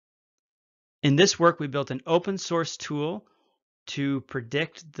In this work, we built an open source tool to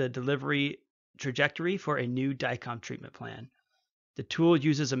predict the delivery trajectory for a new DICOM treatment plan. The tool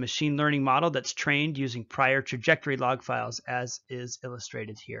uses a machine learning model that's trained using prior trajectory log files, as is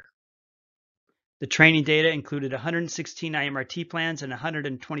illustrated here. The training data included 116 IMRT plans and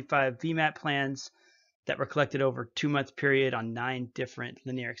 125 VMAT plans that were collected over a 2-month period on 9 different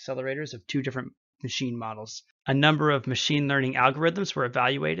linear accelerators of 2 different machine models. A number of machine learning algorithms were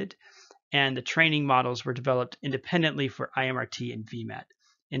evaluated, and the training models were developed independently for IMRT and VMAT.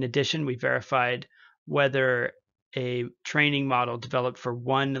 In addition, we verified whether a training model developed for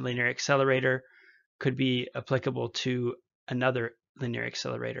one linear accelerator could be applicable to another linear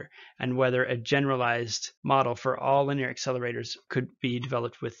accelerator, and whether a generalized model for all linear accelerators could be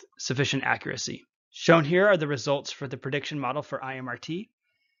developed with sufficient accuracy. Shown here are the results for the prediction model for IMRT,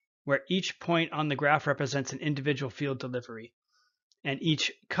 where each point on the graph represents an individual field delivery, and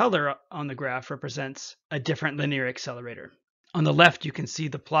each color on the graph represents a different linear accelerator. On the left, you can see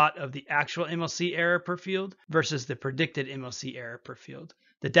the plot of the actual MLC error per field versus the predicted MLC error per field.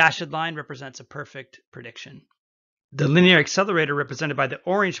 The dashed line represents a perfect prediction. The linear accelerator represented by the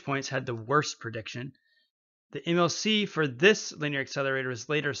orange points had the worst prediction. The MLC for this linear accelerator is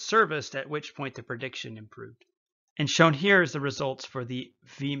later serviced, at which point the prediction improved. And shown here is the results for the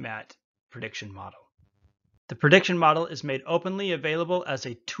VMAT prediction model. The prediction model is made openly available as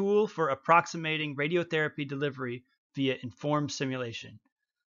a tool for approximating radiotherapy delivery via informed simulation,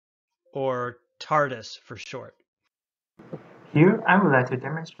 or Tardis for short. Here, I would like to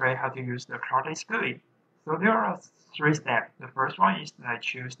demonstrate how to use the Tardis GUI. So there are 3 steps. The first one is that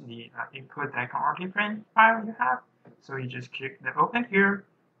choose the input DICOM print file you have. So you just click the open here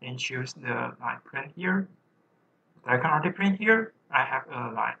and choose the print here. DICOM print here, I have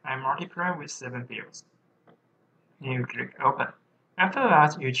a IMRT print with 7 fields. And you click open. After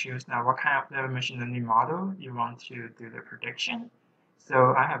that, you choose what kind of machine learning model you want to do the prediction.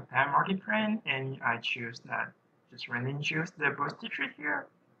 So I have IMRT print, and I choose that. Just randomly choose the boosted tree here.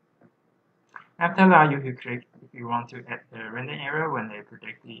 After that, you can click if you want to add the random error when they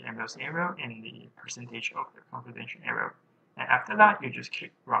predict the MLC error and the percentage of the confidential error. And after that, you just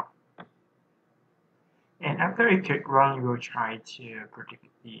click run. And after you click run, you will try to predict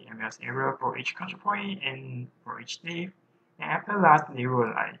the MLC error for each control point and for each leaf. And after that, they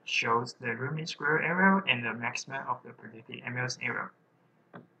will shows the root mean square error and the maximum of the predicted MLC error.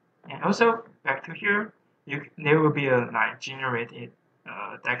 And also back to here, there will be a generated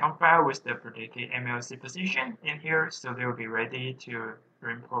DICOM file with the predicted MLC position in here, so they will be ready to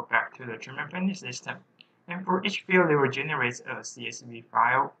import back to the treatment planning system. And for each field, they will generate a CSV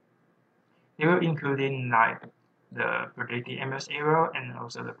file. They will include in the predicted MLC error and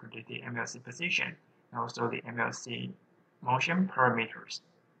also the predicted MLC position, and also the MLC motion parameters.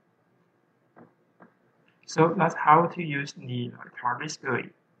 So that's how to use the Tardis GUI.